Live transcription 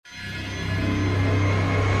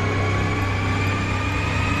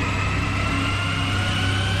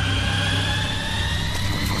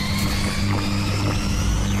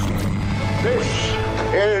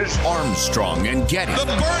Armstrong and Getty. The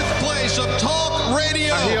birthplace of talk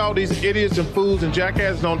radio. I hear all these idiots and fools and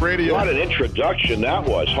jackasses on radio. What an introduction that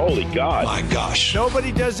was. Holy God. My gosh.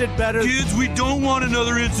 Nobody does it better. Kids, we don't want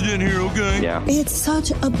another incident here, okay? Yeah. It's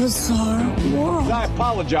such a bizarre world. I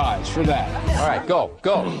apologize for that. All right, go.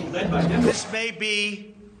 This may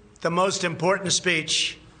be the most important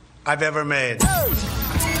speech I've ever made.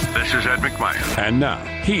 This is Ed McMahon. And now,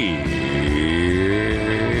 here's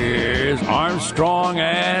Armstrong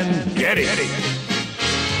and Getty.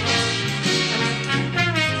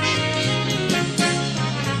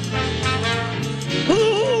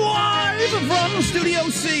 Live from Studio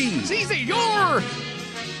C. CC,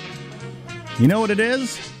 You know what it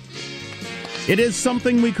is? It is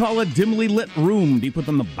something we call a dimly lit room deep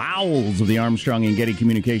within the bowels of the Armstrong and Getty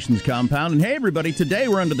Communications compound. And hey, everybody, today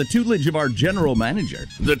we're under the tutelage of our general manager.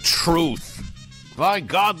 The truth. By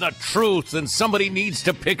God, the truth. And somebody needs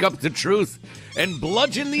to pick up the truth and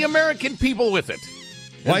bludgeon the American people with it.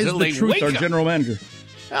 Why is the truth our general manager?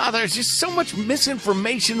 There's just so much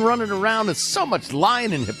misinformation running around and so much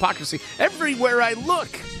lying and hypocrisy. Everywhere I look,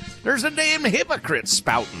 there's a damn hypocrite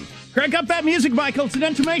spouting. Crank up that music, Michael. It's an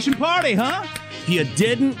intimation party, huh? If you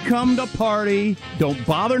didn't come to party, don't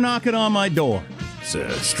bother knocking on my door. It's a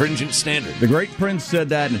stringent standard. The great Prince said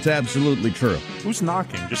that, and it's absolutely true. Who's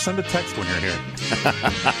knocking? Just send a text when you're here.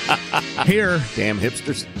 Here. Damn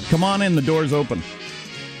hipsters. Come on in, the door's open.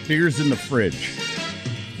 Beer's in the fridge.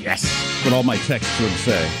 Yes. That's what all my texts would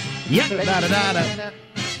say. Yep. Da-da-da-da.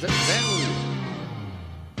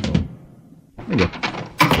 There you go.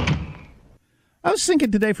 I was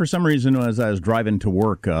thinking today, for some reason, as I was driving to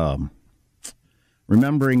work,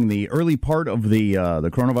 remembering the early part of the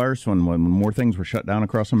coronavirus when more things were shut down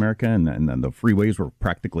across America and the freeways were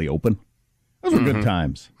practically open. Those were good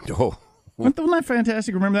times. Oh. Wasn't that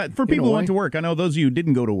fantastic? Remember that? For people who went to work, I know those of you who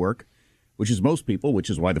didn't go to work, which is most people, which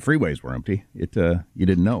is why the freeways were empty. You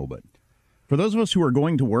didn't know, but for those of us who were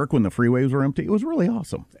going to work when the freeways were empty, it was really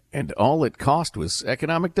awesome. And all it cost was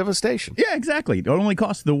economic devastation. Yeah, exactly. It only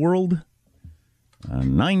cost the world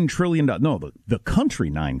 $9 trillion. No, the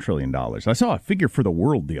country $9 trillion. I saw a figure for the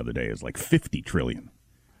world the other day. It's like $50 trillion.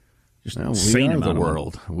 Just insane we are amount the of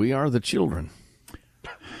world. We are the children.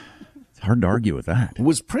 It's hard to argue with that.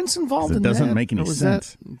 Was Prince involved in that? It doesn't make any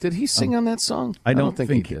sense. Did he sing on that song? I don't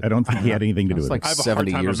think he did. I don't think he had anything to do with it. I have a hard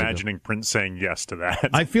time imagining Prince saying yes to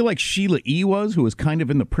that. I feel like Sheila E. who was kind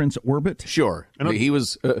of in the Prince orbit. Sure.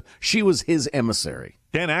 She was his emissary.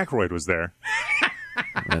 Dan Aykroyd was there.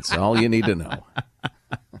 That's all you need to know.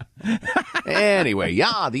 Anyway,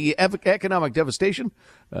 the economic devastation,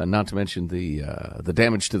 not to mention the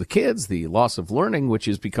damage to the kids, the loss of learning, which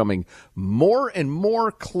is becoming more and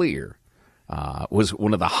more clear, was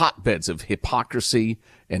one of the hotbeds of hypocrisy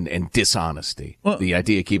and dishonesty. Well, the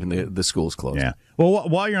idea of keeping the schools closed. Yeah. Well,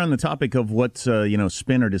 while you're on the topic of what's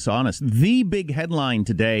spin or dishonest, the big headline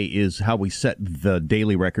today is how we set the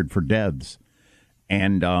daily record for deaths,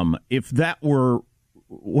 and if that were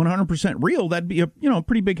 100% real, that'd be a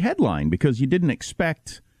pretty big headline, because you didn't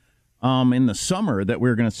expect in the summer that we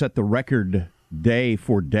were going to set the record day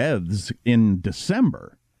for deaths in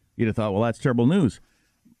December. You'd have thought, well, that's terrible news.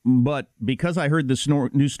 But because I heard this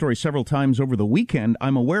news story several times over the weekend,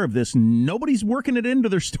 I'm aware of this. Nobody's working it into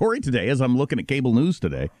their story today as I'm looking at cable news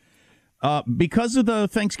today. Because of the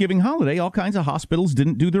Thanksgiving holiday, all kinds of hospitals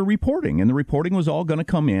didn't do their reporting, and the reporting was all going to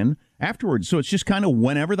come in afterwards. So it's just kind of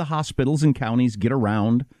whenever the hospitals and counties get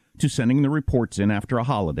around to sending the reports in after a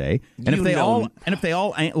holiday, and if they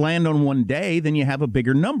all land on one day, then you have a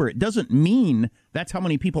bigger number. It doesn't mean that's how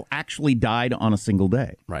many people actually died on a single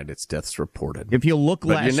day. Right, it's deaths reported. If you look,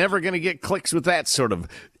 but you're never going to get clicks with that sort of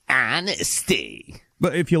honesty.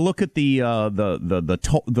 But if you look at the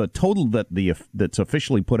total that's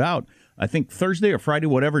officially put out, I think Thursday or Friday,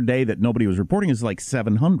 whatever day that nobody was reporting, is like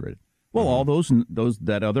 700. Well, all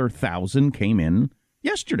that other 1,000 came in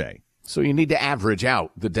yesterday. So you need to average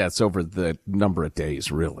out the deaths over the number of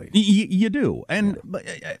days, really. You do. And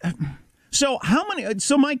so how many?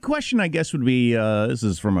 So my question, I guess, would be, this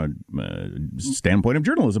is from a standpoint of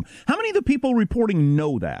journalism, how many of the people reporting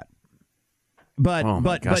know that? But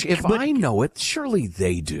if I know it, surely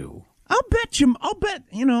they do. I'll bet,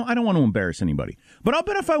 I don't want to embarrass anybody, but I'll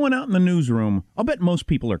bet if I went out in the newsroom, I'll bet most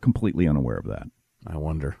people are completely unaware of that. I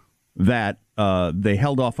wonder. That they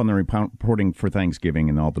held off on the reporting for Thanksgiving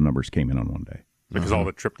and all the numbers came in on one day. Because all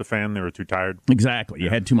the tryptophan, they were too tired? Exactly. You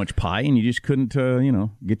had too much pie and you just couldn't,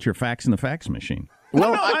 get your facts in the fax machine.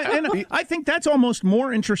 Well, I think that's almost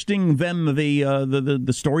more interesting than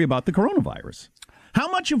the story about the coronavirus. How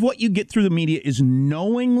much of what you get through the media is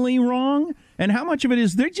knowingly wrong, and how much of it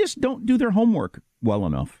is they just don't do their homework well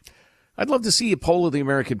enough? I'd love to see a poll of the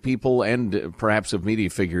American people and perhaps of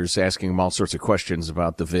media figures asking them all sorts of questions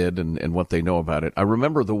about the vid and what they know about it. I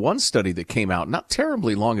remember the one study that came out not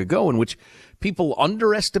terribly long ago in which people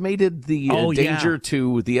underestimated the danger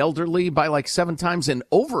to the elderly by like 7 times and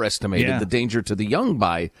overestimated the danger to the young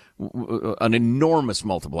by an enormous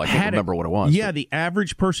multiple. I can't remember what it was. Yeah, the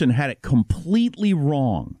average person had it completely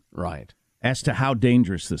wrong. Right. As to how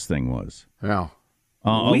dangerous this thing was. Yeah.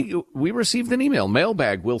 We received an email.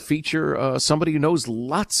 Mailbag will feature somebody who knows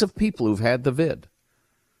lots of people who've had the vid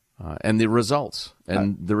and the results.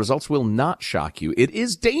 And the results will not shock you. It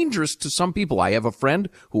is dangerous to some people. I have a friend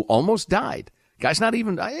who almost died. Guy's not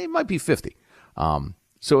even, he might be 50.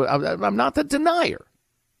 So I'm not the denier.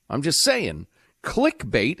 I'm just saying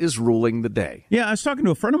clickbait is ruling the day. Yeah, I was talking to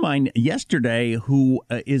a friend of mine yesterday who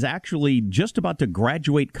is actually just about to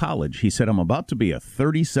graduate college. He said, I'm about to be a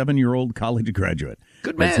 37-year-old college graduate.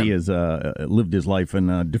 Good man. As he has lived his life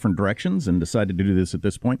in different directions and decided to do this at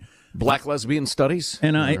this point. Black lesbian studies?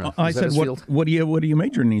 And I said, what do you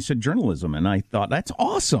major in? And he said, journalism. And I thought, that's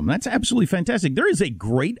awesome. That's absolutely fantastic. There is a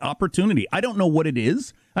great opportunity. I don't know what it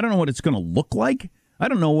is. I don't know what it's going to look like. I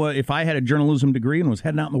don't know if I had a journalism degree and was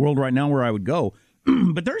heading out in the world right now where I would go.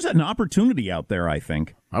 But there's an opportunity out there, I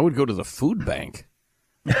think. I would go to the food bank.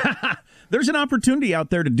 There's an opportunity out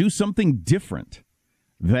there to do something different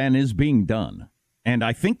than is being done. And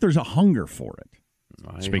I think there's a hunger for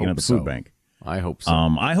it. Speaking of the food bank. I hope so.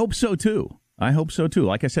 I hope so, too.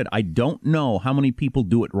 Like I said, I don't know how many people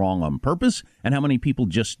do it wrong on purpose and how many people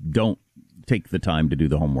just don't take the time to do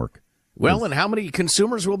the homework. Well, and how many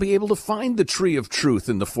consumers will be able to find the tree of truth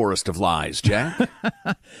in the forest of lies, Jack?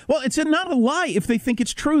 Well, it's not a lie if they think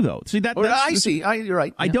it's true, though. See that? You're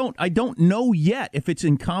right. Yeah. I don't know yet if it's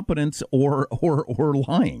incompetence or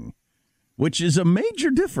lying, which is a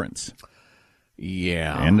major difference.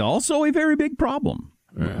 Yeah, and also a very big problem.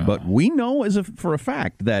 Yeah. But we know for a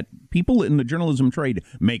fact that people in the journalism trade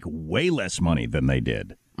make way less money than they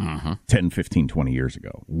did 10, 15, 20 years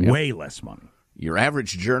ago. Yep. Way less money. Your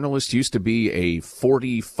average journalist used to be a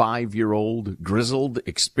 45-year-old, grizzled,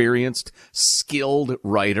 experienced, skilled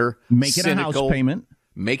writer. Making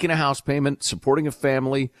a house payment, supporting a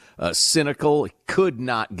family, cynical, could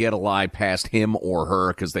not get a lie past him or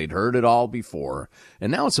her because they'd heard it all before.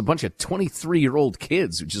 And now it's a bunch of 23-year-old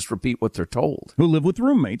kids who just repeat what they're told. Who live with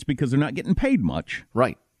roommates because they're not getting paid much.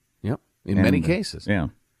 Right. Yep. In many cases. Yeah.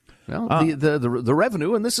 Well, the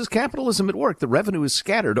revenue, and this is capitalism at work, the revenue is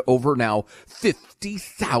scattered over now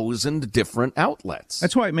 50,000 different outlets.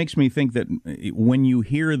 That's why it makes me think that when you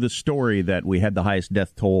hear the story that we had the highest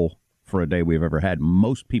death toll for a day we've ever had,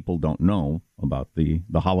 most people don't know about the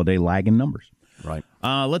holiday lag in numbers. Right.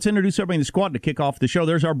 Let's introduce everybody in the squad to kick off the show.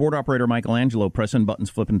 There's our board operator, Michael Angelo, pressing buttons,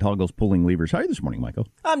 flipping toggles, pulling levers. How are you this morning, Michael?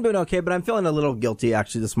 I'm doing okay, but I'm feeling a little guilty,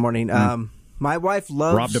 actually, this morning. My wife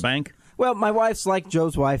loves... Robbed a bank? Well, my wife's like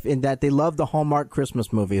Joe's wife in that they love the Hallmark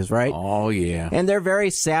Christmas movies, right? Oh, yeah. And they're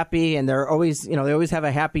very sappy, and they're always, they always have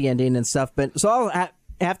a happy ending and stuff. But so I'll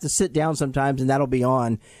have to sit down sometimes, and that'll be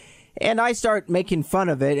on. And I start making fun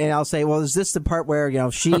of it, and I'll say, well, is this the part where,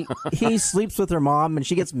 he sleeps with her mom, and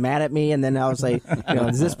she gets mad at me, and then I'll say,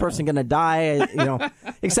 is this person going to die,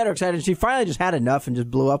 et cetera, et cetera. And she finally just had enough and just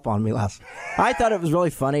blew up on me last. I thought it was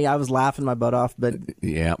really funny. I was laughing my butt off, but...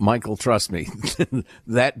 Yeah, Michael, trust me,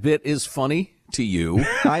 that bit is funny to you.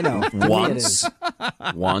 I know.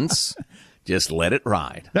 Once. Just let it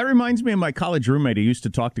ride. That reminds me of my college roommate who used to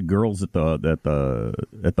talk to girls at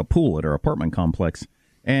the pool at our apartment complex.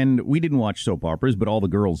 And we didn't watch soap operas, but all the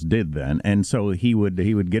girls did then. And so he would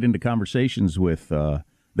get into conversations with,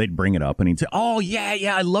 they'd bring it up, and he'd say, oh,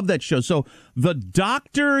 yeah, I love that show. So the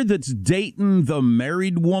doctor that's dating the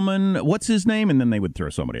married woman, what's his name? And then they would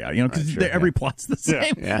throw somebody out, because every plot's the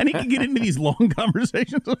same. Yeah. And he could get into these long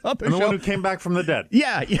conversations about the show. And the one who came back from the dead.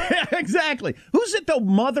 Yeah, exactly. Who's it, the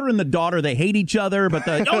mother and the daughter? They hate each other, but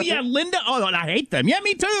Linda, oh, I hate them. Yeah,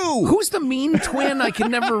 me too. Who's the mean twin? I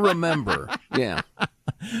can never remember. Yeah.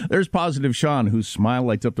 There's Positive Sean, whose smile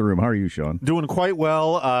lights up the room. How are you, Sean? Doing quite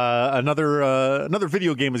well. Another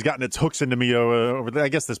video game has gotten its hooks into me over,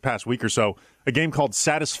 this past week or so. A game called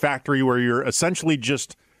Satisfactory, where you're essentially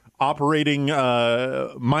just operating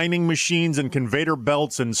mining machines and conveyor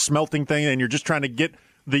belts and smelting things, and you're just trying to get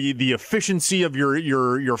the efficiency of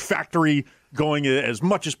your factory going as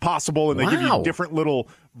much as possible, and they give you different little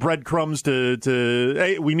breadcrumbs to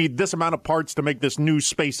hey, we need this amount of parts to make this new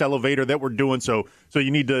space elevator that we're doing, so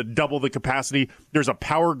you need to double the capacity. There's a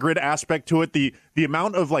power grid aspect to it. The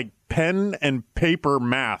amount of pen and paper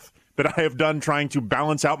math that I have done trying to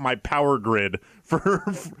balance out my power grid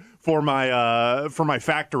for my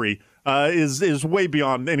factory is way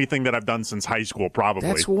beyond anything that I've done since high school, probably.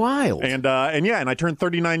 That's wild. And I turned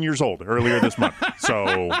 39 years old earlier this month.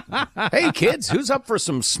 So, hey kids, who's up for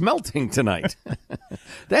some smelting tonight?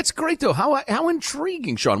 That's great though. How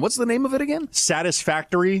intriguing, Sean. What's the name of it again?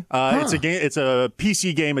 Satisfactory. It's a game. It's a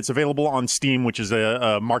PC game. It's available on Steam, which is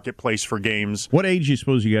a marketplace for games. What age you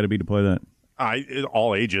suppose you got to be to play that?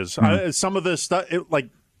 All ages. Some of the stuff,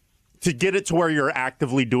 to get it to where you're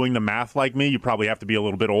actively doing the math like me, you probably have to be a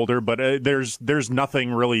little bit older. But there's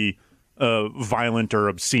nothing really violent or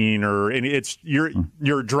obscene or any. It's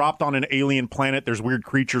you're dropped on an alien planet. There's weird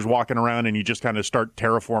creatures walking around, and you just kind of start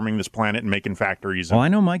terraforming this planet and making factories. Well, I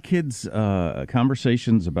know my kids'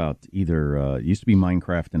 conversations about either it used to be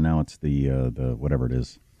Minecraft, and now it's the whatever it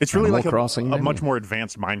is. It's really like a much more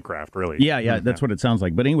advanced Minecraft, really. Yeah, that's what it sounds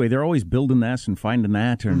like. But anyway, they're always building this and finding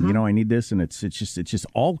that, and I need this, and it's just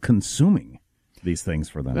all consuming these things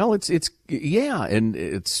for them. Well, it's and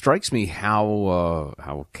it strikes me how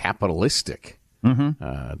capitalistic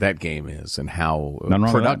that game is, and how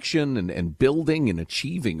production and building and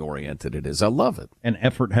achieving oriented it is. I love it. And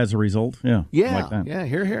effort has a result. Yeah. Like that. Yeah.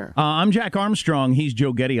 Here. I'm Jack Armstrong. He's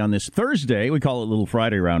Joe Getty on this Thursday. We call it Little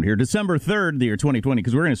Friday around here, December 3rd, the year 2020,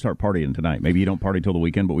 because we're going to start partying tonight. Maybe you don't party till the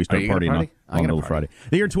weekend, but we start partying on Little Friday.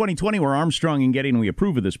 The year 2020, we're Armstrong and Getty, and we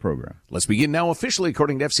approve of this program. Let's begin now officially.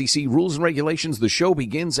 According to FCC rules and regulations, the show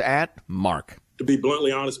begins at Mark. To be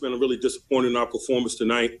bluntly honest, man, I'm really disappointed in our performance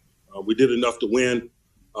tonight. We did enough to win,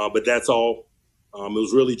 but that's all. It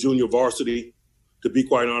was really junior varsity, to be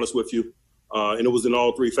quite honest with you, and it was in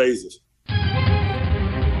all three phases.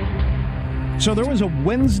 So there was a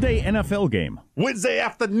Wednesday NFL game. Wednesday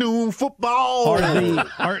afternoon football.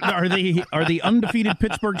 Are the undefeated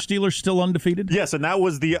Pittsburgh Steelers still undefeated? Yes, and that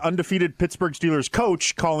was the undefeated Pittsburgh Steelers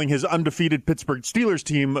coach calling his undefeated Pittsburgh Steelers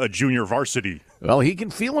team a junior varsity. Well, he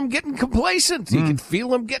can feel them getting complacent. He can feel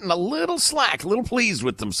them getting a little slack, a little pleased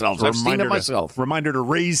with themselves. I've seen it myself. Reminder to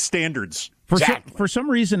raise standards. For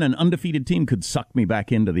some reason, an undefeated team could suck me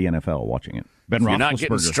back into the NFL watching it. Ben Roethlisberger. You're not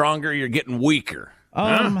getting stronger, you're getting weaker.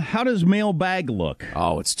 How does mailbag look?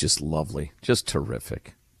 Oh, it's just lovely. Just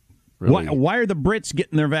terrific. Really. Why are the Brits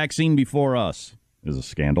getting their vaccine before us? Is a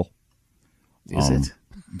scandal. Is it?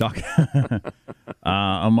 Doc,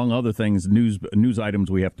 among other things, news items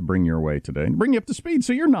we have to bring your way today. Bring you up to speed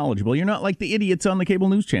so you're knowledgeable. You're not like the idiots on the cable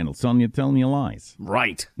news channels telling you lies.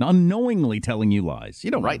 Right. Unknowingly telling you lies.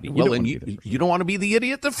 You don't right. Want to well, and you don't want to be the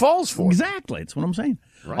idiot that falls for it. Exactly. That's what I'm saying.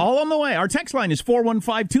 Right. All on the way. Our text line is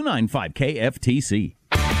 415-295-KFTC.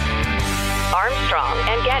 Armstrong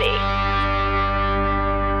and Getty.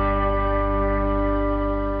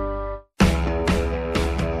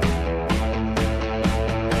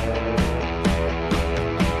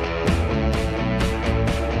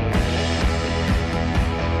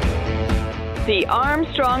 The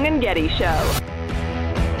Armstrong and Getty Show.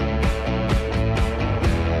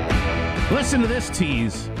 Listen to this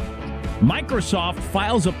tease. Microsoft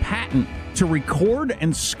files a patent to record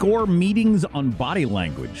and score meetings on body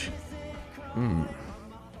language.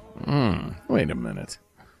 Wait a minute.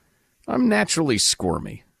 I'm naturally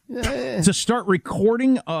squirmy. To start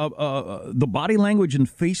recording the body language and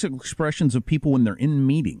facial expressions of people when they're in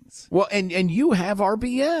meetings. Well, and you have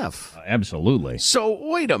RBF. Absolutely. So,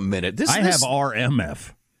 wait a minute. I have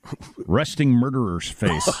RMF. Resting murderer's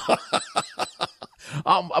face.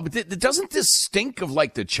 Doesn't this stink of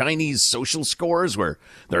like the Chinese social scores where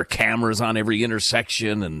there are cameras on every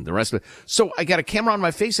intersection and the rest of it? So I got a camera on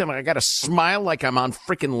my face and I got to smile like I'm on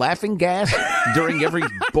freaking laughing gas during every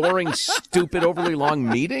boring, stupid, overly long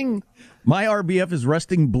meeting? My RBF is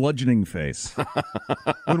resting bludgeoning face.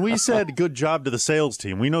 When we said good job to the sales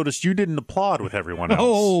team, we noticed you didn't applaud with everyone else.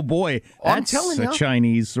 Oh, boy. That's a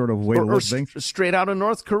Chinese sort of way to look things. Straight out of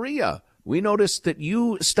North Korea. We noticed that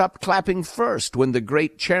you stopped clapping first when the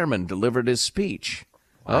great chairman delivered his speech.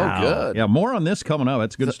 Wow. Oh, good. Yeah, more on this coming up.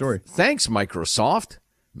 That's a good story. Thanks, Microsoft.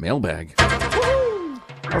 Mailbag.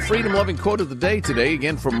 Our freedom-loving quote of the day today,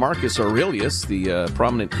 again from Marcus Aurelius, the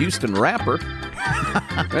prominent Houston rapper.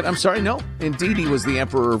 I'm sorry, no. Indeed, he was the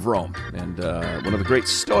emperor of Rome and one of the great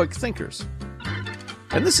Stoic thinkers.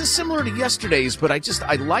 And this is similar to yesterday's, but I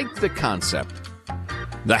like the concept.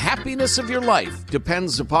 The happiness of your life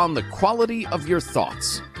depends upon the quality of your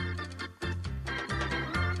thoughts.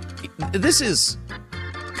 This is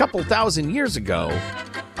a couple thousand years ago,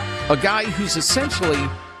 a guy who's essentially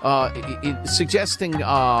suggesting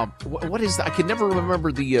what is that? I can never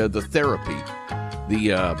remember the therapy, the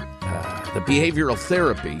behavioral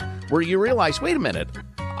therapy, where you realize, wait a minute,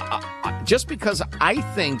 just because I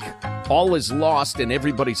think all is lost and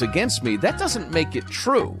everybody's against me, that doesn't make it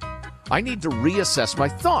true. I need to reassess my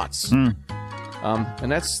thoughts.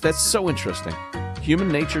 And that's so interesting. Human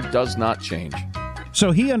nature does not change.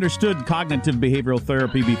 So he understood cognitive behavioral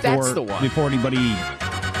therapy before anybody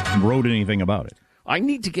wrote anything about it. I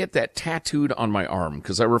need to get that tattooed on my arm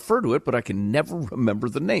because I refer to it, but I can never remember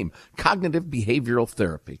the name. Cognitive behavioral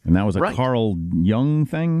therapy. And that was a Carl Jung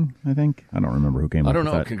thing, I think. I don't remember who came up with that.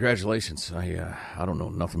 I don't know. Congratulations. I don't know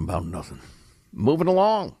nothing about nothing. Moving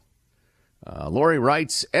along. Lori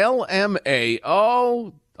writes,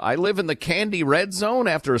 LMAO. I live in the candy red zone.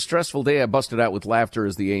 After a stressful day, I busted out with laughter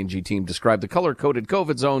as the A&G team described the color-coded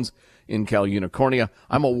COVID zones in Cal Unicornia.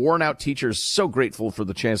 I'm a worn-out teacher, so grateful for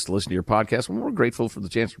the chance to listen to your podcast. We're grateful for the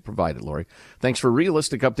chance to provide it, Lori. Thanks for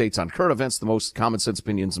realistic updates on current events, the most common-sense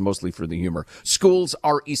opinions, and mostly for the humor. Schools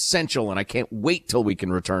are essential, and I can't wait till we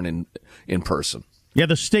can return in person. Yeah,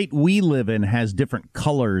 the state we live in has different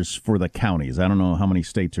colors for the counties. I don't know how many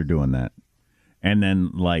states are doing that. And then,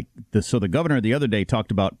 so the governor the other day talked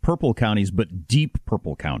about purple counties, but deep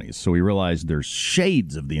purple counties. So we realized there's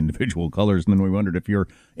shades of the individual colors. And then we wondered if you're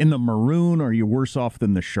in the maroon, are you worse off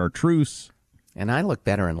than the chartreuse? And I look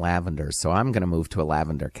better in lavender, so I'm going to move to a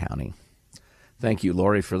lavender county. Thank you,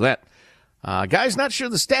 Lori, for that. Guys, not sure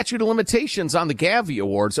the statute of limitations on the Gavi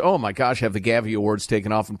Awards. Oh, my gosh, have the Gavi Awards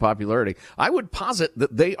taken off in popularity? I would posit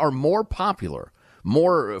that they are more popular,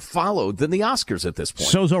 more followed than the Oscars at this point.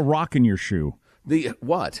 So's a rock in your shoe. The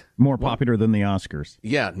what? More popular than the Oscars.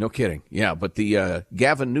 Yeah, no kidding. Yeah, but the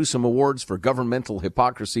Gavin Newsom Awards for governmental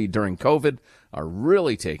hypocrisy during COVID are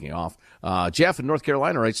really taking off. Jeff in North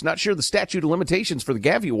Carolina writes, not sure the statute of limitations for the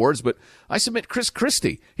Gavi Awards, but I submit Chris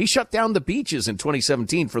Christie. He shut down the beaches in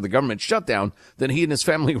 2017 for the government shutdown. Then he and his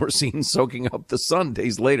family were seen soaking up the sun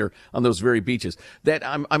days later on those very beaches. That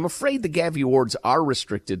I'm afraid the Gavi Awards are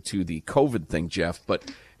restricted to the COVID thing, Jeff,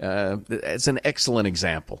 but it's an excellent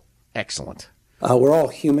example. Excellent. We're all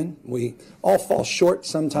human. We all fall short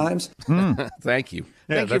sometimes. Thank you.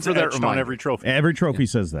 Yeah, Thank you for that reminder. On every trophy. Every trophy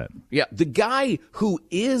says that. Yeah, the guy who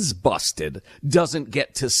is busted doesn't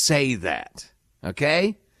get to say that.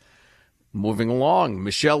 Okay? Moving along.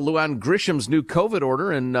 Michelle Luan Grisham's new COVID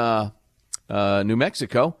order in New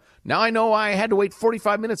Mexico. Now I know I had to wait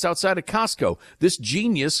 45 minutes outside of Costco. This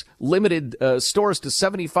genius limited stores to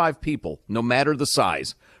 75 people, no matter the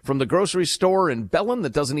size. From the grocery store in Belen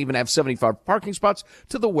that doesn't even have 75 parking spots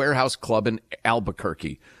to the warehouse club in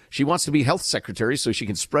Albuquerque. She wants to be health secretary so she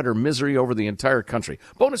can spread her misery over the entire country.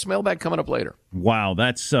 Bonus mailbag coming up later. Wow,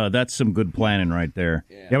 that's some good planning right there.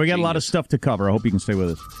 Yeah, we got a lot of stuff to cover. I hope you can stay with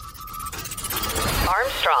us.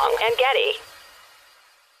 Armstrong and Getty.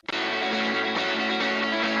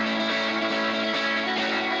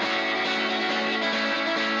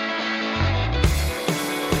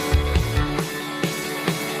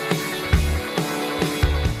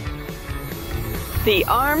 The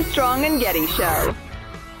Armstrong and Getty Show.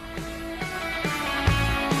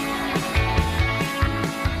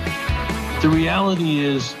 The reality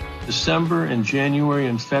is December and January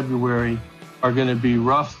and February are going to be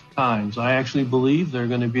rough times. I actually believe they're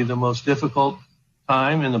going to be the most difficult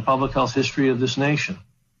time in the public health history of this nation,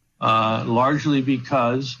 largely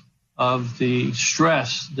because of the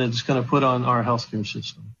stress that it's going to put on our healthcare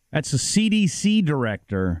system. That's the CDC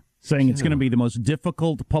director saying it's going to be the most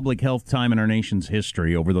difficult public health time in our nation's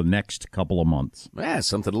history over the next couple of months. Yeah,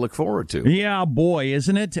 something to look forward to. Yeah, boy,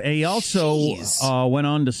 isn't it? He also went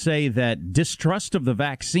on to say that distrust of the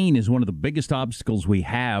vaccine is one of the biggest obstacles we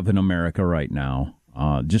have in America right now.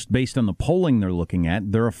 Just based on the polling they're looking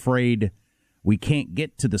at, they're afraid we can't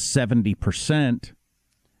get to the 70%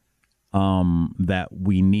 that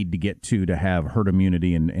we need to get to have herd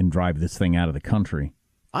immunity and drive this thing out of the country.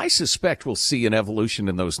 I suspect we'll see an evolution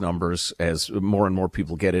in those numbers as more and more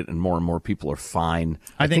people get it and more people are fine.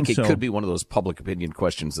 I think it could be one of those public opinion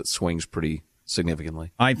questions that swings pretty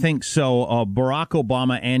significantly. I think so. Barack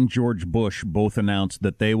Obama and George Bush both announced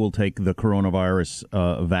that they will take the coronavirus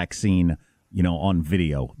vaccine, on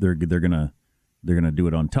video. They're gonna do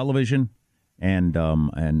it on television and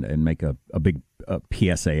make a big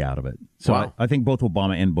PSA out of it. So wow. I think both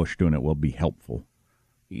Obama and Bush doing it will be helpful.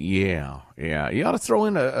 Yeah. You ought to throw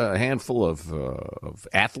in a handful of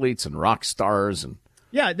athletes and rock stars and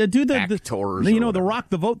do the actors. The rock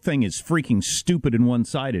the vote thing is freaking stupid and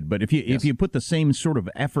one-sided. But if you put the same sort of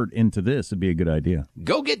effort into this, it'd be a good idea.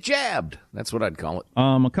 Go get jabbed. That's what I'd call it.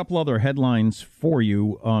 A couple other headlines for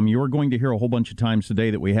you. You're going to hear a whole bunch of times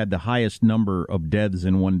today that we had the highest number of deaths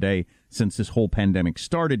in one day since this whole pandemic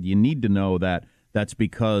started. You need to know that. That's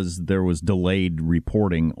because there was delayed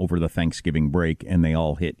reporting over the Thanksgiving break, and they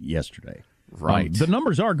all hit yesterday. Right. The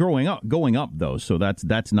numbers are going up though, so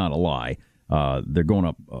that's not a lie. They're going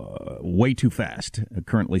up way too fast.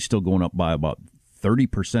 Currently, still going up by about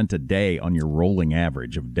 30% a day on your rolling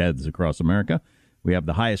average of deaths across America. We have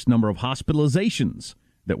the highest number of hospitalizations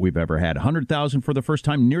that we've ever had. 100,000 for the first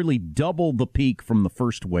time, nearly double the peak from the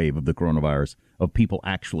first wave of the coronavirus of people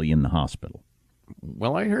actually in the hospital.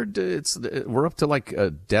 Well, I heard we're up to like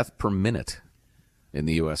a death per minute in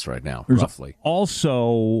the U.S. right now, There's roughly.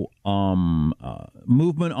 Also,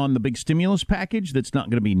 movement on the big stimulus package that's not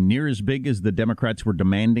going to be near as big as the Democrats were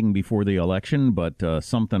demanding before the election, but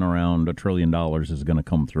something around $1 trillion is going to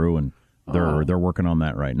come through, and they're working on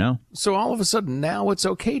that right now. So all of a sudden now it's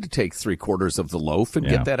okay to take 3/4 of the loaf and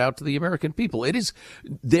get that out to the American people.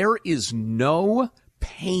 There is no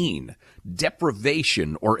pain,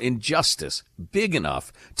 deprivation, or injustice big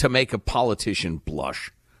enough to make a politician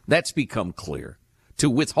blush. That's become clear. To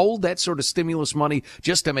withhold that sort of stimulus money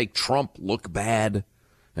just to make Trump look bad,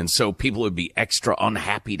 and so people would be extra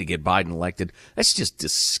unhappy to get Biden elected, that's just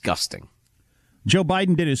disgusting. Joe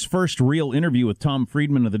Biden did his first real interview with Tom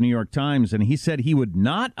Friedman of the New York Times, and he said he would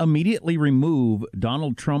not immediately remove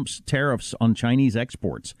Donald Trump's tariffs on Chinese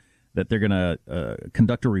exports, that they're going to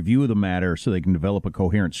conduct a review of the matter so they can develop a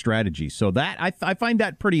coherent strategy. So that I find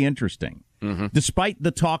that pretty interesting. Mm-hmm. Despite the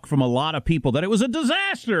talk from a lot of people that it was a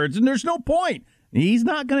disaster and there's no point, he's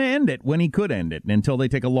not going to end it when he could end it until they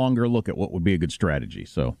take a longer look at what would be a good strategy.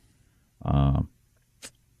 So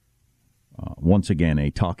once again, a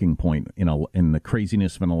talking point in the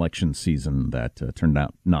craziness of an election season that turned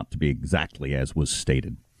out not to be exactly as was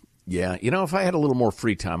stated. Yeah, if I had a little more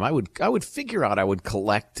free time, I would figure out, I would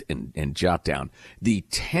collect and jot down the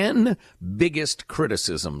 10 biggest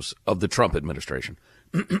criticisms of the Trump administration,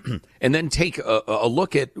 and then take a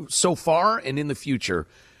look at so far and in the future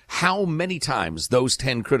how many times those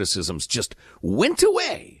 10 criticisms just went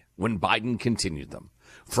away when Biden continued them.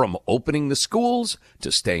 From opening the schools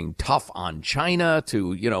to staying tough on China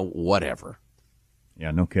to, whatever.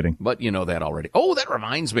 Yeah, no kidding. But you know that already. Oh, that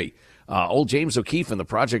reminds me. Old James O'Keefe and the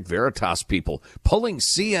Project Veritas people pulling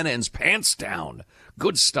CNN's pants down.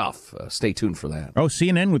 Good stuff. Stay tuned for that. Oh,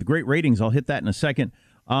 CNN with great ratings. I'll hit that in a second.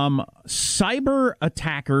 Cyber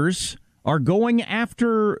attackers are going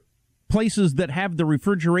after places that have the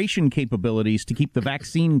refrigeration capabilities to keep the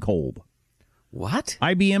vaccine cold. What?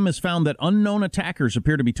 IBM has found that unknown attackers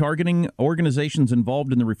appear to be targeting organizations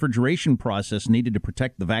involved in the refrigeration process needed to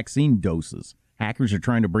protect the vaccine doses. Hackers are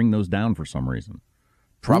trying to bring those down for some reason.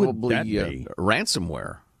 Probably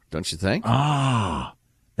ransomware, don't you think?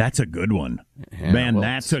 That's a good one. Yeah, Man,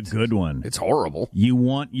 that's a good one. It's horrible. You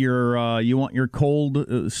want your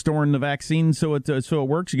cold storing the vaccine so it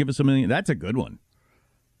works? You give us $1 million. That's a good one.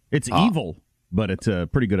 It's evil, but it's a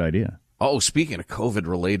pretty good idea. Oh, speaking of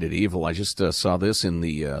COVID-related evil, I just saw this in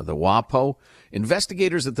the WAPO.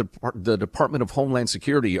 Investigators at the Department of Homeland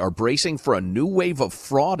Security are bracing for a new wave of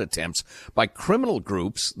fraud attempts by criminal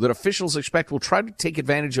groups that officials expect will try to take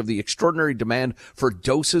advantage of the extraordinary demand for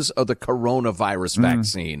doses of the coronavirus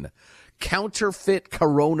vaccine. Counterfeit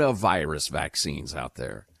coronavirus vaccines out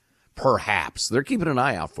there. Perhaps. They're keeping an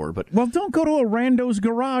eye out for it. But well, don't go to a rando's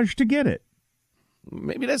garage to get it.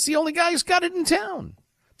 Maybe that's the only guy who's got it in town.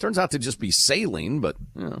 Turns out to just be saline, but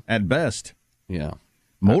at best, yeah,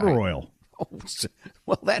 motor oil. Oh,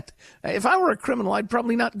 well, if I were a criminal, I'd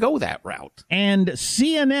probably not go that route. And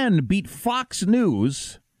CNN beat Fox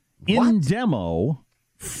News in demo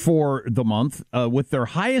for the month with their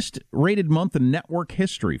highest rated month in network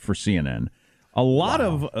history for CNN. A lot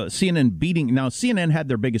of CNN beating. Now, CNN had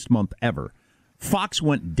their biggest month ever. Fox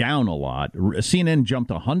went down a lot. CNN jumped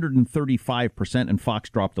 135%, and Fox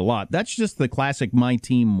dropped a lot. That's just the classic My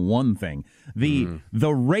Team won thing. The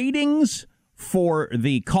ratings for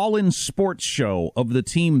the call-in sports show of the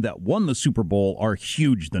team that won the Super Bowl are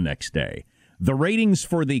huge the next day. The ratings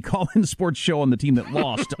for the call-in sports show on the team that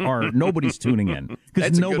lost are nobody's tuning in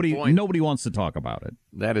because nobody wants to talk about it.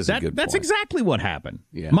 That's a good point. That's exactly what happened.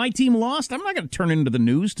 Yeah. My team lost. I'm not going to turn into the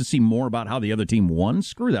news to see more about how the other team won.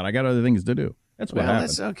 Screw that. I got other things to do. That's what happened.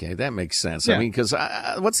 That's okay. That makes sense. Yeah. I mean, because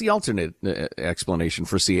what's the alternate explanation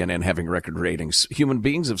for CNN having record ratings? Human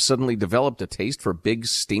beings have suddenly developed a taste for big,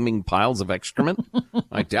 steaming piles of excrement?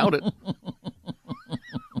 I doubt it.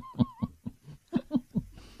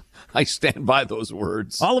 I stand by those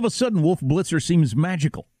words. All of a sudden, Wolf Blitzer seems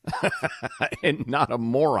magical. And not a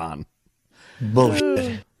moron.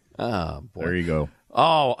 Bullshit. Oh, boy. There you go.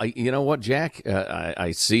 Oh, you know what, Jack?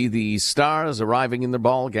 I see the stars arriving in their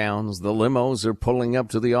ball gowns. The limos are pulling up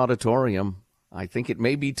to the auditorium. I think it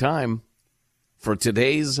may be time for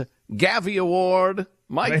today's Gavi Award.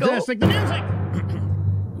 Michael. Fantastic music.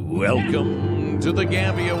 Welcome to the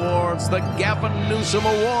Gavi Awards, the Gavin Newsom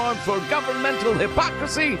Award for governmental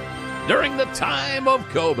hypocrisy during the time of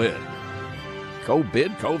COVID.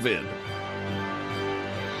 COVID.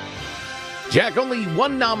 Jack, only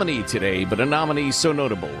one nominee today, but a nominee so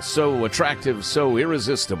notable, so attractive, so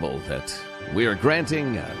irresistible that we are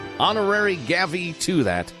granting an honorary Gavi to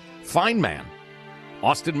that fine man,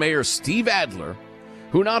 Austin Mayor Steve Adler,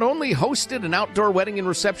 who not only hosted an outdoor wedding and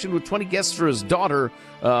reception with 20 guests for his daughter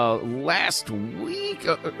last week,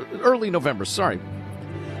 early November, sorry.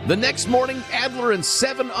 The next morning, Adler and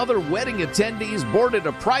 7 other wedding attendees boarded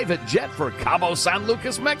a private jet for Cabo San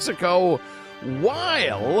Lucas, Mexico,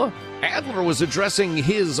 while Adler was addressing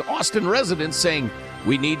his Austin residents saying,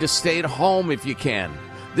 "We need to stay at home if you can.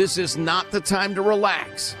 This is not the time to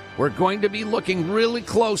relax. We're going to be looking really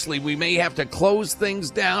closely. We may have to close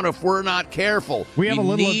things down if we're not careful. We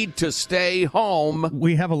need to stay home."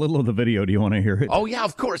 We have a little of the video. Do you want to hear it? Oh, yeah,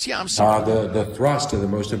 of course. Yeah, I'm sorry. The thrust of the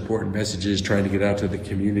most important messages trying to get out to the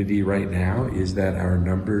community right now is that our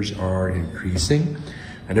numbers are increasing,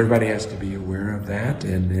 and everybody has to be aware of that,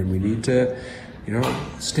 and we need to,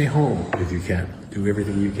 stay home if you can. Do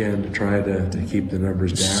everything you can to try to keep the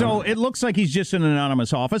numbers down. So it looks like he's just in an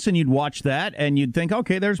anonymous office, and you'd watch that, and you'd think,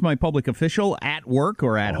 okay, there's my public official at work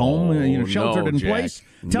or at home, sheltered in place,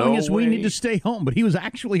 telling us we need to stay home. But he was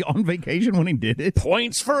actually on vacation when he did it.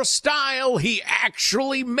 Points for style. He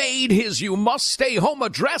actually made his "you must stay home"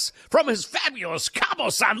 address from his fabulous Cabo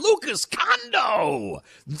San Lucas condo.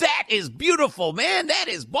 That is beautiful, man. That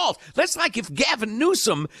is bold. That's like if Gavin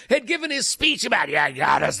Newsom had given his speech about, "You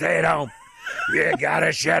gotta stay at home. You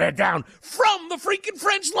gotta shut it down," from the freaking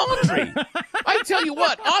French Laundry. I tell you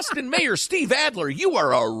what, Austin Mayor Steve Adler, you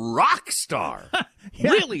are a rock star.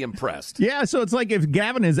 Yeah. Really impressed. Yeah, so it's like if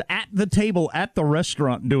Gavin is at the table at the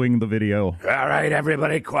restaurant doing the video. "All right,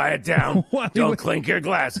 everybody, quiet down. Don't clink your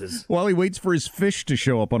glasses." While he waits for his fish to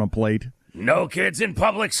show up on a plate. "No kids in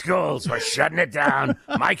public schools. We're shutting it down.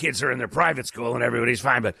 My kids are in their private school and everybody's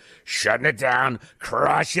fine, but shutting it down,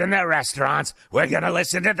 crushing the restaurants. We're going to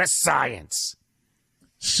listen to the science."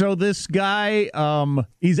 So this guy,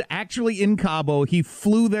 he's actually in Cabo. He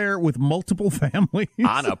flew there with multiple families.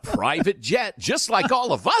 On a private jet, just like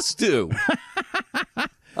all of us do.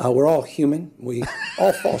 We're all human. We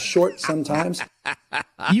all fall short sometimes.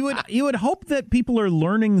 You would hope that people are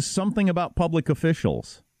learning something about public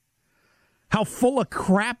officials. How full of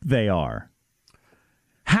crap they are.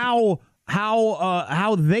 How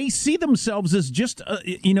they see themselves as just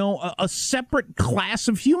a separate class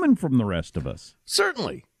of human from the rest of us.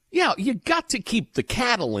 Certainly. Yeah, you got to keep the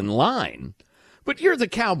cattle in line. But you're the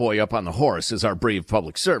cowboy up on the horse as our brave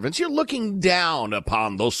public servants. You're looking down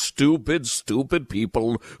upon those stupid, stupid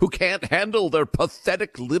people who can't handle their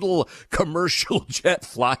pathetic little commercial jet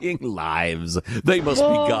flying lives. They must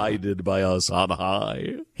be guided by us on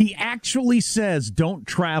high. He actually says don't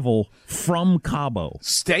travel from Cabo.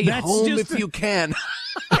 Stay home if you can.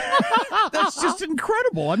 That's just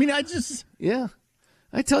incredible. I mean, Yeah.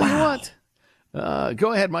 I tell you what.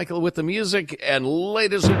 Go ahead, Michael, with the music. And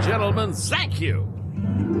ladies and gentlemen, thank you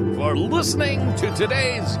for listening to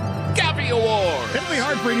today's Gavi Award. It'll be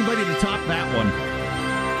hard for anybody to top that one.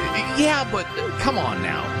 Yeah, but come on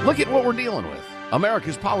now. Look at what we're dealing with.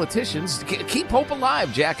 America's politicians. Keep hope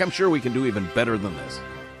alive, Jack. I'm sure we can do even better than this.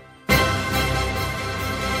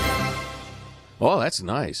 Oh, that's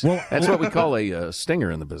nice. Well, that's what we call a stinger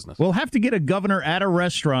in the business. We'll have to get a governor at a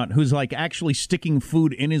restaurant who's like actually sticking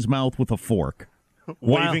food in his mouth with a fork.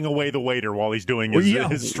 Waving away the waiter while he's doing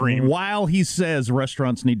his stream. While he says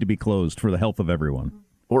restaurants need to be closed for the health of everyone.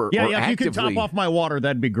 Or if you could top off my water,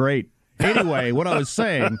 that'd be great. Anyway, what I was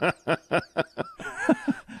saying.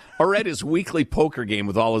 Or at his weekly poker game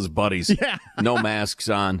with all his buddies. Yeah. No masks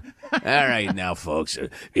on. All right, now, folks,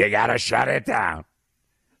 you got to shut it down.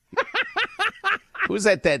 Who's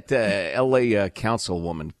that L.A.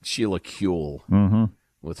 councilwoman, Sheila Kuehl,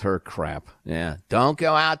 with her crap? Yeah. "Don't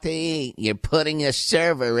go out to eat. You're putting a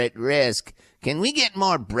server at risk. Can we get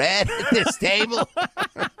more bread at this table?"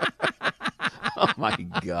 Oh, my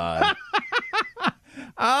God.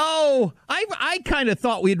 Oh, I kind of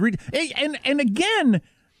thought we'd read. And again,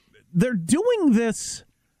 they're doing this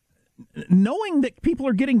knowing that people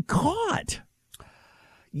are getting caught.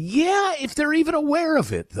 Yeah, if they're even aware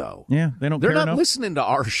of it, though. Yeah, they don't They're care not enough. listening to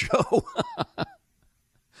our show.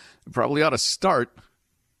 Probably ought to start.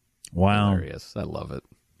 Wow. Hilarious. I love it.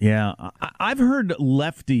 Yeah, I've heard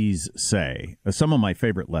lefties say, some of my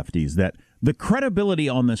favorite lefties, that the credibility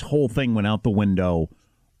on this whole thing went out the window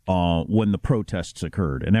when the protests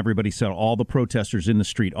occurred. And everybody said all the protesters in the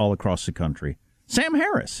street all across the country. Sam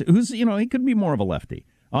Harris, who's, he could be more of a lefty,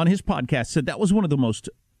 on his podcast said that was one of the most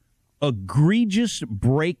egregious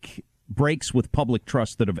breaks with public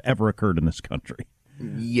trust that have ever occurred in this country.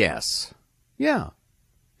 Yes. Yeah.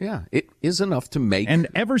 Yeah, it is enough to make you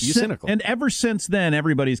cynical. And ever since then,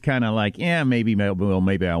 everybody's kind of like, maybe I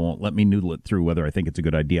won't. Let me noodle it through whether I think it's a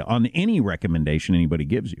good idea on any recommendation anybody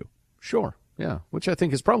gives you. Sure, yeah, which I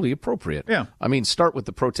think is probably appropriate. Yeah. I mean, start with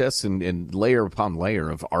the protests and layer upon layer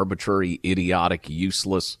of arbitrary, idiotic,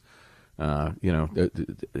 useless,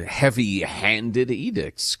 heavy-handed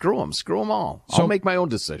edicts. Screw them all. I'll make my own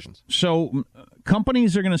decisions. So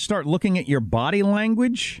companies are going to start looking at your body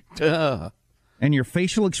language and your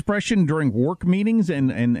facial expression during work meetings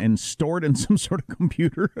and store it in some sort of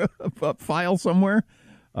computer file somewhere.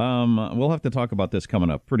 We'll have to talk about this coming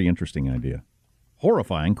up. Pretty interesting idea.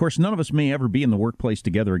 Horrifying. Of course, none of us may ever be in the workplace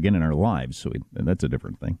together again in our lives, so that's a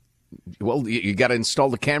different thing. Well, you got to install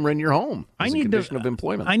the camera in your home as a condition of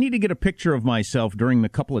employment. I need to get a picture of myself during the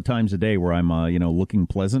couple of times a day where I'm, looking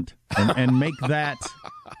pleasant, and make that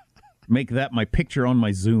my picture on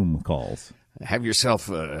my Zoom calls. Have yourself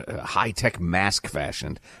a high-tech mask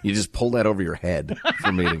fashioned. You just pull that over your head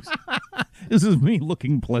for meetings. This is me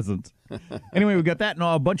looking pleasant. Anyway, we've got that and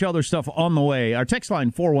a bunch of other stuff on the way. Our text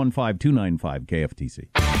line, 415-295-KFTC.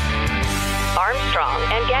 Armstrong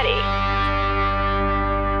and Getty.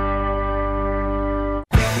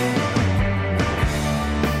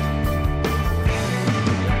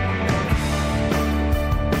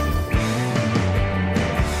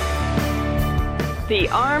 The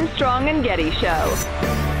Armstrong and Getty Show.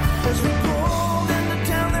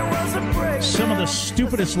 Some of the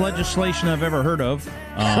stupidest legislation I've ever heard of.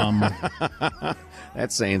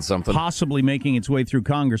 That's saying something. Possibly making its way through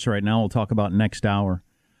Congress right now. We'll talk about next hour.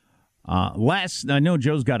 I know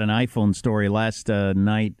Joe's got an iPhone story. Last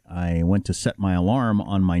night, I went to set my alarm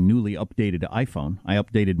on my newly updated iPhone. I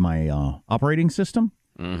updated my operating system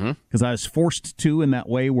because I was forced to in that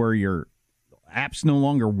way where your apps no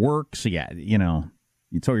longer work.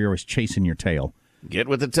 So, you're always chasing your tail. Get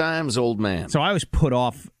with the times, old man. So I was put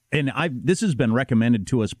off, and this has been recommended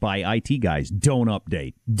to us by IT guys. Don't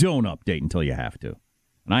update. Don't update until you have to.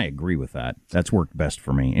 And I agree with that. That's worked best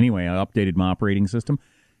for me. Anyway, I updated my operating system.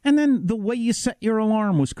 And then the way you set your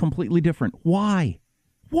alarm was completely different. Why?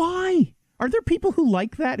 Why? Are there people who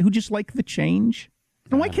like that, who just like the change?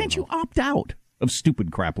 And why can't you opt out of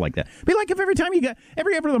stupid crap like that? Be like if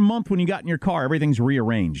every other month when you got in your car, everything's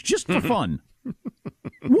rearranged, just for fun.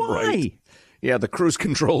 Why? Right. Yeah, the cruise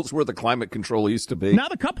control's where the climate control used to be. Now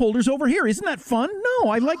the cup holder's over here. Isn't that fun?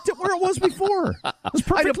 No, I liked it where it was before. It was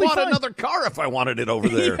perfectly I'd have bought fine. another car if I wanted it over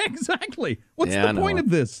there. Yeah, exactly. What's the point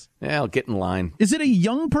of this? Yeah, I'll get in line. Is it a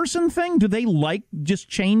young person thing? Do they like just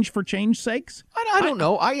change for change's sakes? I don't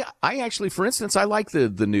know. I actually, for instance, I like the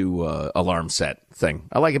new alarm set thing.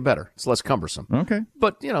 I like it better. It's less cumbersome. Okay.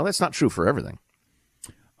 But, that's not true for everything.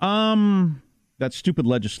 That stupid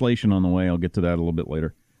legislation on the way. I'll get to that a little bit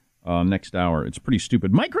later. Next hour. It's pretty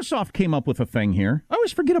stupid. Microsoft came up with a thing here. I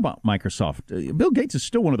always forget about Microsoft. Bill Gates is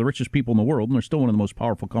still one of the richest people in the world, and they're still one of the most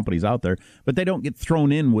powerful companies out there, but they don't get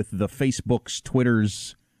thrown in with the Facebooks,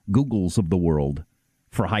 Twitters, Googles of the world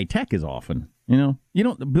for high tech as often.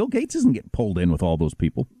 Bill Gates isn't getting pulled in with all those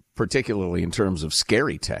people. Particularly in terms of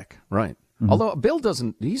scary tech, right? Mm-hmm. Although Bill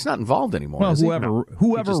he's not involved anymore. Well, whoever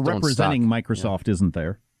representing Microsoft isn't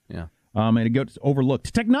there. Yeah. And it gets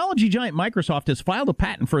overlooked. Technology giant Microsoft has filed a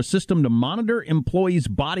patent for a system to monitor employees'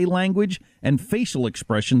 body language and facial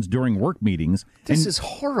expressions during work meetings. This is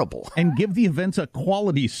horrible. And give the events a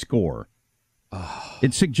quality score.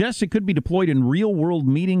 It suggests it could be deployed in real-world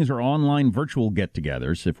meetings or online virtual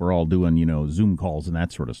get-togethers, if we're all doing, Zoom calls and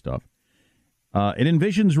that sort of stuff. It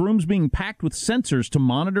envisions rooms being packed with sensors to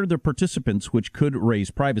monitor the participants, which could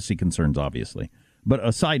raise privacy concerns, obviously. But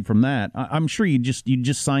aside from that, I'm sure you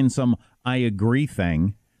just sign some I agree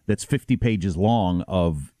thing that's 50 pages long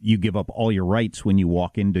of you give up all your rights when you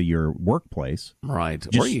walk into your workplace. Right.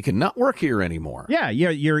 Or you cannot work here anymore. Yeah.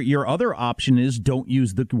 Your other option is don't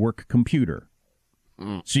use the work computer.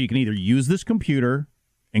 So you can either use this computer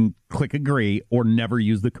and click agree or never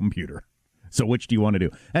use the computer. So which do you want to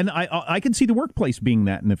do? And I can see the workplace being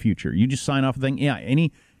that in the future. You just sign off a thing. Yeah,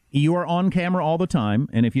 you are on camera all the time,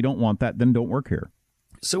 and if you don't want that, then don't work here.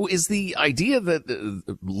 So is the idea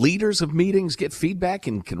that leaders of meetings get feedback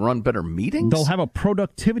and can run better meetings? They'll have a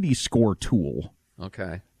productivity score tool.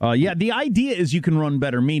 Okay. Yeah, the idea is you can run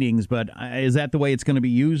better meetings, but is that the way it's going to be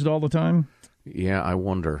used all the time? Yeah, I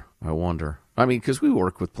wonder. I mean, because we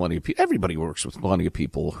work with plenty of people. Everybody works with plenty of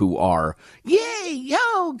people who are, yay,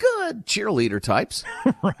 yo, good, cheerleader types.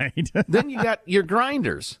 Right. Then you got your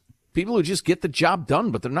grinders. People who just get the job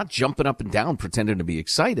done, but they're not jumping up and down pretending to be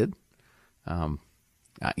excited.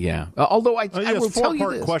 Yeah. Although I will tell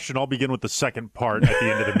you this. Question. I'll begin with the second part at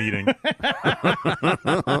the end of the meeting.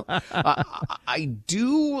 I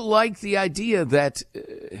do like the idea that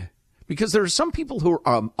because there are some people who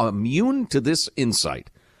are immune to this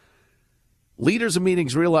insight. Leaders of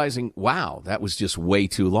meetings realizing, wow, that was just way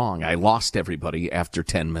too long. I lost everybody after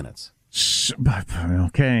 10 minutes.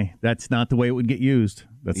 Okay, that's not the way it would get used.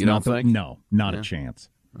 That's you not don't think? No, not a chance.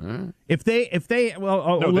 If they they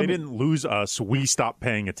didn't lose us. We stopped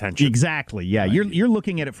paying attention. Exactly. Yeah, Right. you're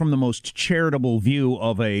looking at it from the most charitable view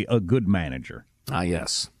of a good manager.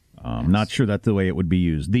 Yes. I'm not sure that's the way it would be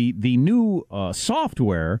used. The new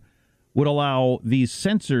software would allow these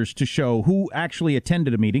sensors to show who actually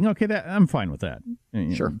attended a meeting. Okay, I'm fine with that.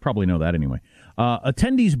 Sure. You probably know that anyway.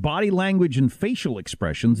 Attendees' body language and facial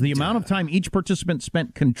expressions, the amount of time each participant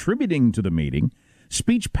spent contributing to the meeting,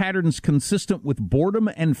 speech patterns consistent with boredom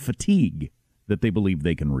and fatigue that they believe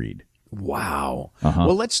they can read. Wow. Uh-huh.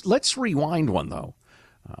 Well, let's rewind one, though.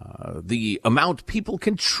 The amount people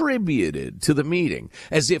contributed to the meeting,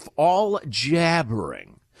 as if all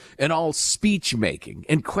jabbering and all speech making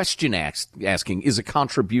and question asking is a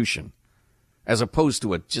contribution, as opposed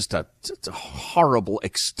to just a horrible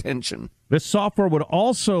extension. This software would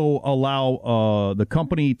also allow the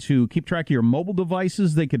company to keep track of your mobile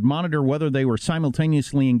devices. They could monitor whether they were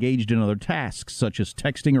simultaneously engaged in other tasks, such as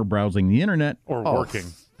texting or browsing the internet. Or working.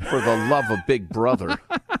 For the love of Big Brother.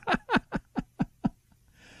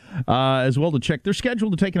 As well to check their schedule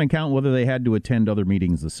to take into account whether they had to attend other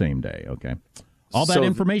meetings the same day. Okay. All that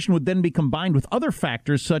information would then be combined with other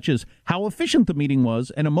factors such as how efficient the meeting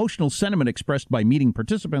was and emotional sentiment expressed by meeting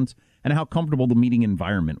participants and how comfortable the meeting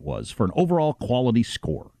environment was for an overall quality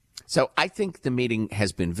score. So I think the meeting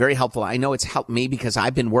has been very helpful. I know it's helped me because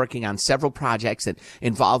I've been working on several projects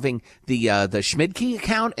involving the Schmidtke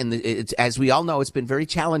account. And as we all know, it's been very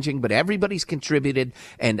challenging, but everybody's contributed.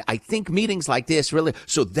 And I think meetings like this really,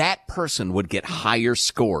 so that person would get higher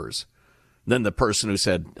scores than the person who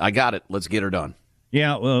said, I got it, let's get her done.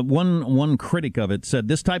 Yeah, one critic of it said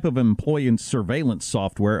this type of employee surveillance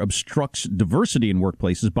software obstructs diversity in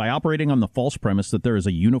workplaces by operating on the false premise that there is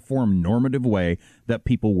a uniform normative way that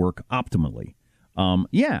people work optimally.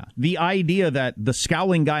 The idea that the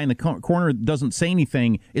scowling guy in the corner doesn't say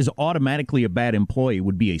anything is automatically a bad employee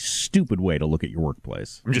would be a stupid way to look at your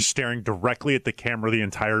workplace. I'm just staring directly at the camera the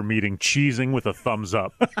entire meeting, cheesing with a thumbs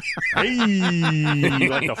up. Hey,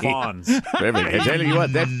 like the Fonz. I tell you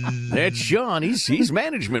what, that's Sean. He's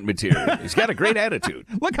management material. He's got a great attitude.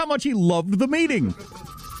 Look how much he loved the meeting.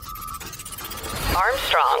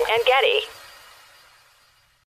 Armstrong and Getty.